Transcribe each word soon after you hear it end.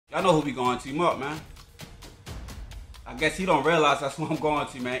Y'all know who we going to. Team up, man. I guess he don't realize that's who I'm going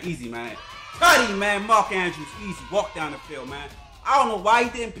to, man. Easy, man. Cuddy, man. Mark Andrews. Easy. Walk down the field, man. I don't know why he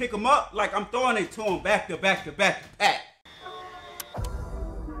didn't pick him up. Like, I'm throwing it to him back to back to back to back.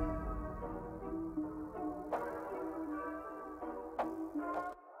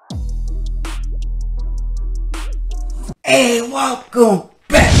 Hey, welcome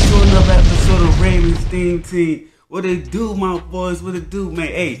back to another episode of Ravens Theme Team. What it do, my boys? What it do, man?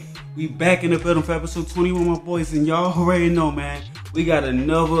 Hey, we back in the building for episode 21, my boys, and y'all already know, man. We got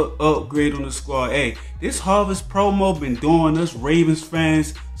another upgrade on the squad. Hey, this Harvest promo been doing us Ravens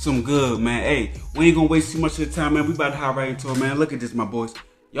fans some good, man. Hey, we ain't gonna waste too much of the time, man. We about to hop right into it, man. Look at this, my boys.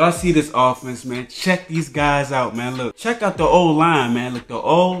 Y'all see this offense, man. Check these guys out, man. Look, check out the O-line, man. Look, the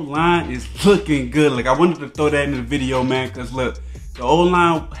O-line is looking good. Like, I wanted to throw that in the video, man, because look, the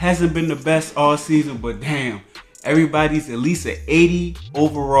O-line hasn't been the best all season, but damn, everybody's at least an 80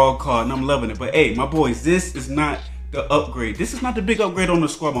 overall card, and I'm loving it. But hey, my boys, this is not the upgrade. This is not the big upgrade on the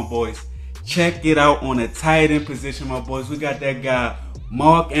squad, my boys. Check it out on the tight end position, my boys. We got that guy,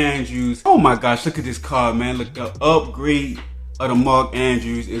 Mark Andrews. Oh my gosh, look at this card, man. Look, the upgrade of the Mark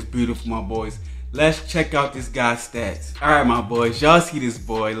Andrews is beautiful, my boys. Let's check out this guy's stats. All right, my boys, y'all see this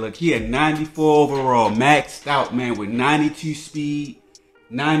boy. Look, he had 94 overall, maxed out, man, with 92 speed,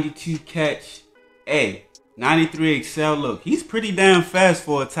 92 catch. Hey, 93 excel. Look, he's pretty damn fast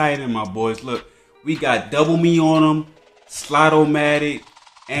for a tight end, my boys. Look, we got double me on him, Slide-O-Matic,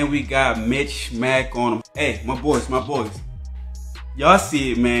 and we got Mitch Mack on him. Hey, my boys, y'all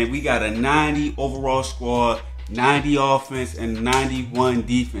see it, man. We got a 90 overall squad, 90 offense, and 91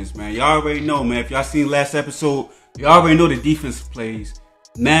 defense, man. Y'all already know, man. If y'all seen last episode, y'all already know the defense plays.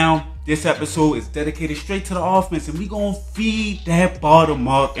 Now, this episode is dedicated straight to the offense, and we gonna feed that ball to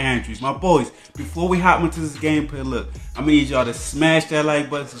Mark Andrews. My boys, before we hop into this gameplay, look, I'm gonna need y'all to smash that like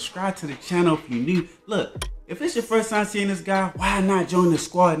button, subscribe to the channel if you're new. Look, if it's your first time seeing this guy, why not join the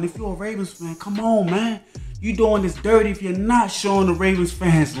squad? And if you're a Ravens fan, come on, man. You doing this dirty if you're not showing the Ravens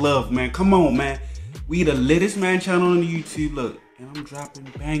fans love, man. Come on, man. We the littest man channel on the YouTube, look, and I'm dropping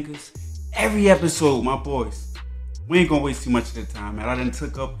bangers every episode, my boys. We ain't gonna waste too much of the time, man. I done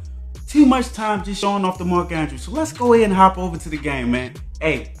took up too much time just showing off the Mark Andrews. So let's go ahead and hop over to the game, man.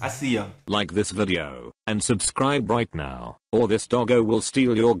 Hey, I see y'all. Like this video and subscribe right now, or this doggo will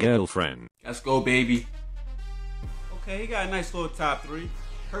steal your girlfriend. Let's go, baby. Okay, he got a nice little top three.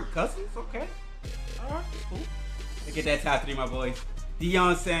 Kirk Cousins, okay. All right, cool. Look at that top three, my boys.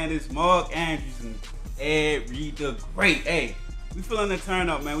 Deion Sanders, Mark Andrews, and Ed Reed the Great. Hey, we feeling the turn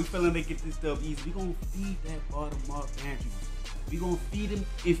up, man. We feeling to get this stuff easy. We gonna feed that ball to Mark Andrews. We gonna feed him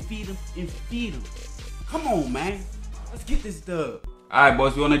and feed him and feed him. Come on, man. Let's get this dub. All right,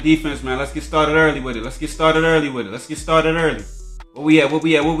 boys, we on the defense, man. Let's get started early with it. Let's get started early. Where we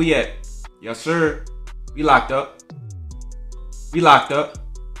at? Yes, sir. We locked up. Y'all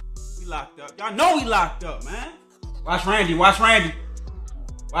know we locked up, man. Watch Randy.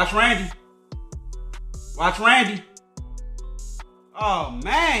 Oh,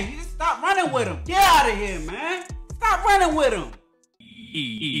 man, you just stop running with him. Get out of here, man. Stop running with him.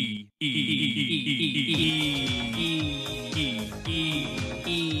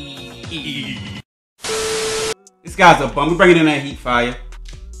 This guy's a bum. We're bringing in that heat fire.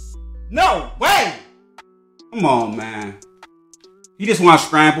 No way. Come on, man. He just want to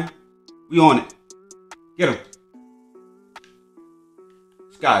scramble. We on it. Get him.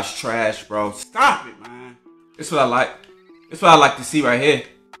 This guy's trash, bro. Stop it, man. This is what I like. This is what I like to see right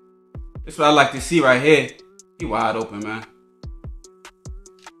here. He wide open, man.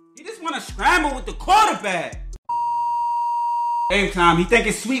 He just want to scramble with the quarterback. Game time. He think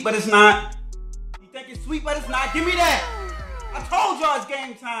it's sweet, but it's not. Give me that. I told y'all it's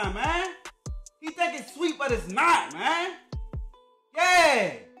game time, man. He think it's sweet, but it's not, man.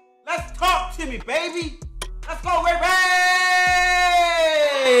 Yeah. Let's talk to me, baby. Let's go, Ray Ray.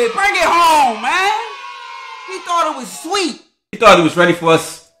 Bring it home, man. He thought it was sweet. He thought he was ready for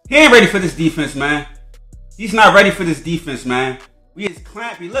us. He ain't ready for this defense, man. He's not ready for this defense, man. We is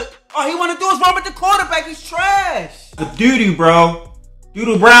clampy. Look. All he want to do is run with the quarterback. He's trash. The doo-doo, bro.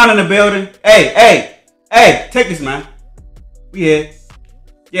 Doodoo Brown in the building. Hey, take this, man. We here.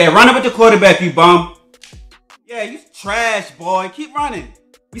 Yeah, run it with the quarterback, you bum. Yeah, you trash, boy. Keep running.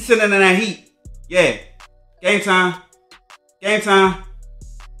 We sitting in that heat. Yeah. Game time. I'm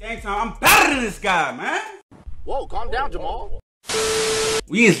better than this guy, man. Whoa, calm down, Jamal.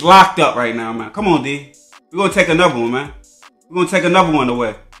 We is locked up right now, man. Come on, D. We're going to take another one, man. We're going to take another one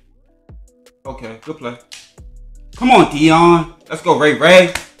away. Okay, good play. Come on, Deion. Let's go, Ray.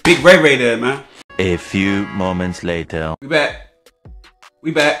 Big Ray there, man. A few moments later. We back. We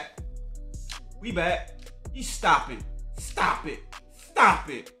back. We back. You stopping. Stop it. Stop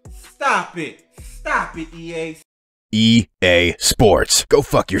it. Stop it. Stop it, EA. EA Sports. Go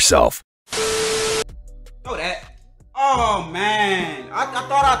fuck yourself. Throw that. Oh, man. I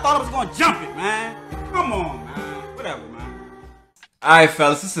thought I was going to jump it, man. Come on, man. Whatever, man. All right,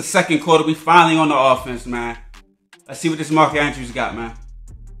 fellas. This is the second quarter. We finally on the offense, man. Let's see what this Mark Andrews got, man.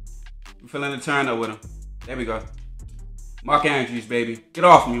 We feeling the turn up with him. There we go. Mark Andrews, baby. Get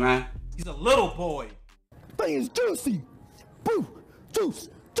off me, man. He's a little boy. Thing is juicy. Boo. Juice.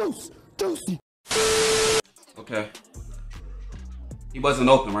 Juice. Juicy. Okay. He wasn't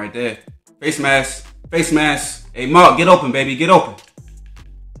open right there. Face mask. Face mask. Hey, Mark, get open, baby. Get open.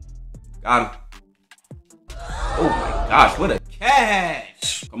 Got him. Oh, my gosh. What a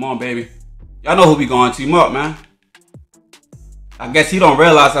catch. Come on, baby. Y'all know who we going to. Mark, man. I guess he don't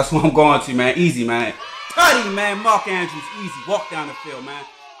realize that's what I'm going to, man. Easy, man. Cuddy, man. Mark Andrews, easy. Walk down the field, man.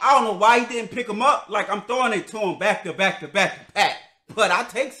 I don't know why he didn't pick him up. Like, I'm throwing it to him back to back to back to back. But I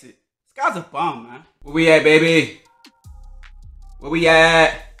takes it. This guy's a bum, man. Where we at, baby? Where we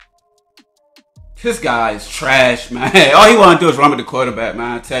at? This guy is trash, man. All he want to do is run with the quarterback,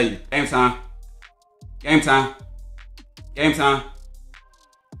 man. I tell you. Game time. Game time. Game time.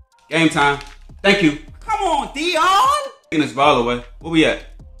 Game time. Thank you. Come on, Dion. Taking this ball away. Where we at?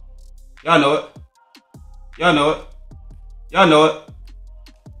 Y'all know it. Y'all know it. Y'all know it.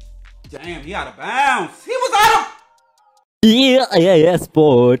 Damn, he out of bounds. He was out of... Yeah,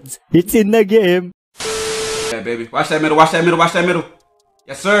 sports. It's in the game. Yeah, baby. Watch that middle. Watch that middle. Watch that middle.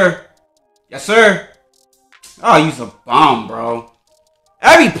 Yes, sir. Yes, sir. Oh, you's a bomb, bro.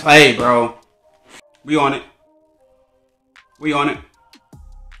 Every play, bro. We on it. We on it.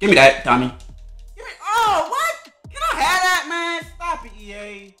 Give me that, dummy. Give me... Oh, what? Can I have that, man? Stop it,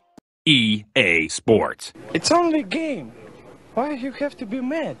 EA. EA Sports. It's only a game. Why you have to be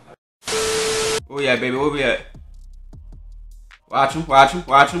mad? Where we at, baby? Where we at? Watch him, watch him,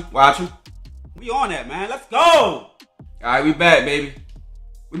 watch him, watch him. We on that, man. Let's go. All right, we back, baby.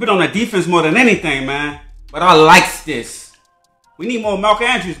 We been on the defense more than anything, man. But I likes this. We need more Mark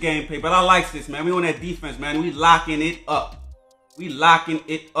Andrews gameplay, but I likes this, man. We on that defense, man. We locking it up. We locking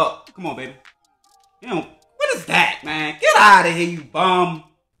it up. Come on, baby. You know, what is that, man? Get out of here, you bum.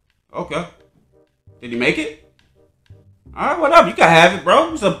 Okay. Did he make it? All right, whatever. You can have it,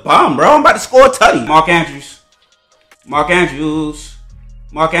 bro. He's a bum, bro. I'm about to score a tutty. Mark Andrews. Mark Andrews.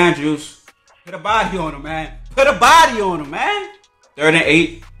 Mark Andrews. Put a body on him, man. Put a body on him, man. 3rd and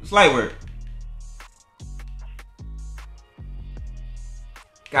 8. It's light work.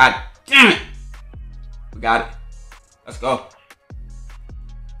 God damn it. We got it. Let's go.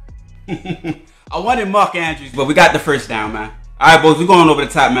 I wanted Mark Andrews, but we got the first down, man. All right, boys. We're going over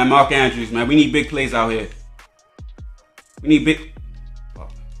the top, man. Mark Andrews, man. We need big plays out here. We need big... Oh. All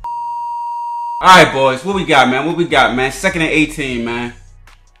right, boys. What we got, man? What we got, man? 2nd and 18, man.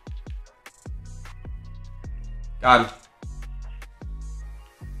 Got him.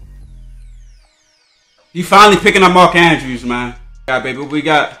 He finally picking up Mark Andrews, man. Got, baby. What we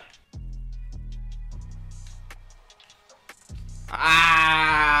got?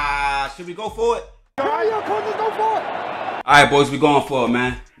 Ah, should we go for it? Yeah, coaches, go for it. All right, boys. We going for it,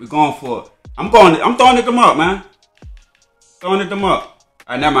 man. We going for it. I'm throwing it them up, man. Throwing it them up.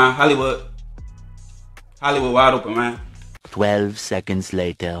 All right, never mind. Hollywood. Hollywood wide open, man. 12 seconds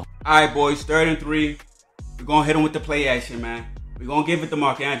later. All right, boys. 3rd and 3. We're going to hit him with the play action, man. We're going to give it to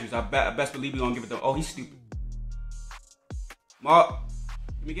Mark Andrews. I best believe we're going to give it to... Oh, he's stupid. Mark.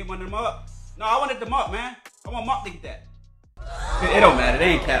 Let me get one of them up. No, I wanted them up, man. I want Mark to get that. It don't matter. They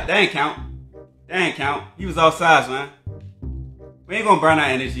ain't count. They ain't count. They ain't count. He was offsides, man. We ain't going to burn our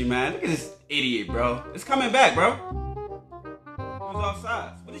energy, man. Look at this idiot, bro. It's coming back, bro. It was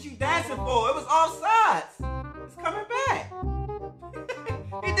offsides. What is you dancing for? It was offsides. It's coming back.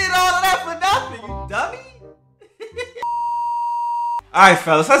 He did all of that for nothing, you dummy. All right,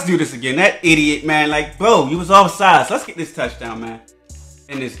 fellas, let's do this again. That idiot, man, like, bro, you was offsides. Let's get this touchdown, man,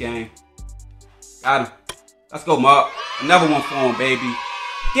 in this game. Got him. Let's go, Mark. Another one for him, baby.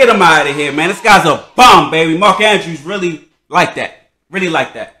 Get him out of here, man. This guy's a bum, baby. Mark Andrews really like that. Really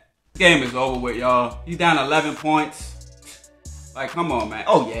like that. This game is over with, y'all. He's down 11 points. Like, come on, man.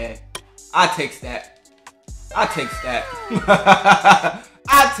 Oh, yeah. I takes that. I takes that.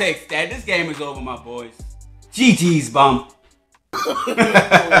 I takes that. This game is over, my boys. GG's, bum.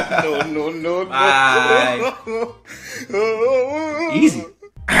 No. Bye. Easy.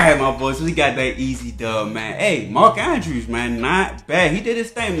 Alright, my boys, we got that easy dub, man. Hey, Mark Andrews, man, not bad. He did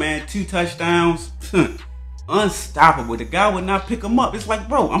his thing, man. 2 touchdowns. Unstoppable. The guy would not pick him up. It's like,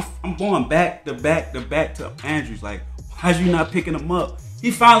 bro, I'm going back to Andrews. Like, why'd you not picking him up?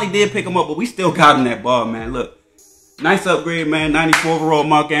 He finally did pick him up, but we still got him that ball, man. Look, nice upgrade, man. 94 overall.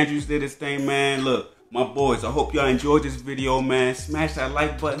 Mark Andrews did his thing, man. Look, my boys, I hope y'all enjoyed this video, man. Smash that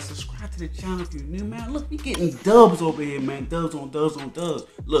like button. Subscribe to the channel if you're new, man. Look, we getting dubs over here, man. Dubs on dubs on dubs.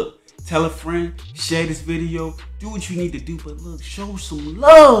 Look, tell a friend, share this video, do what you need to do, but look, show some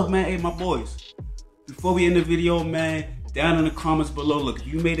love, man. Hey, my boys, before we end the video, man, down in the comments below, look, if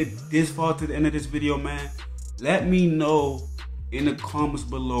you made it this far to the end of this video, man, let me know in the comments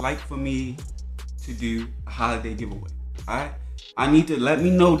below, like for me to do a holiday giveaway, alright? I need to let me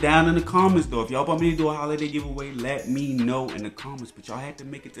know down in the comments though. If y'all want me to do a holiday giveaway, let me know in the comments. But y'all had to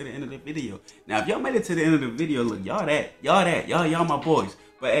make it to the end of the video. Now, if y'all made it to the end of the video, look, y'all my boys.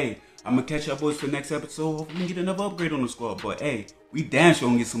 But hey, I'm gonna catch y'all boys for the next episode. Hopefully we can get another upgrade on the squad. But hey, we damn sure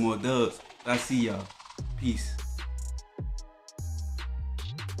gonna get some more dubs. I see y'all. Peace.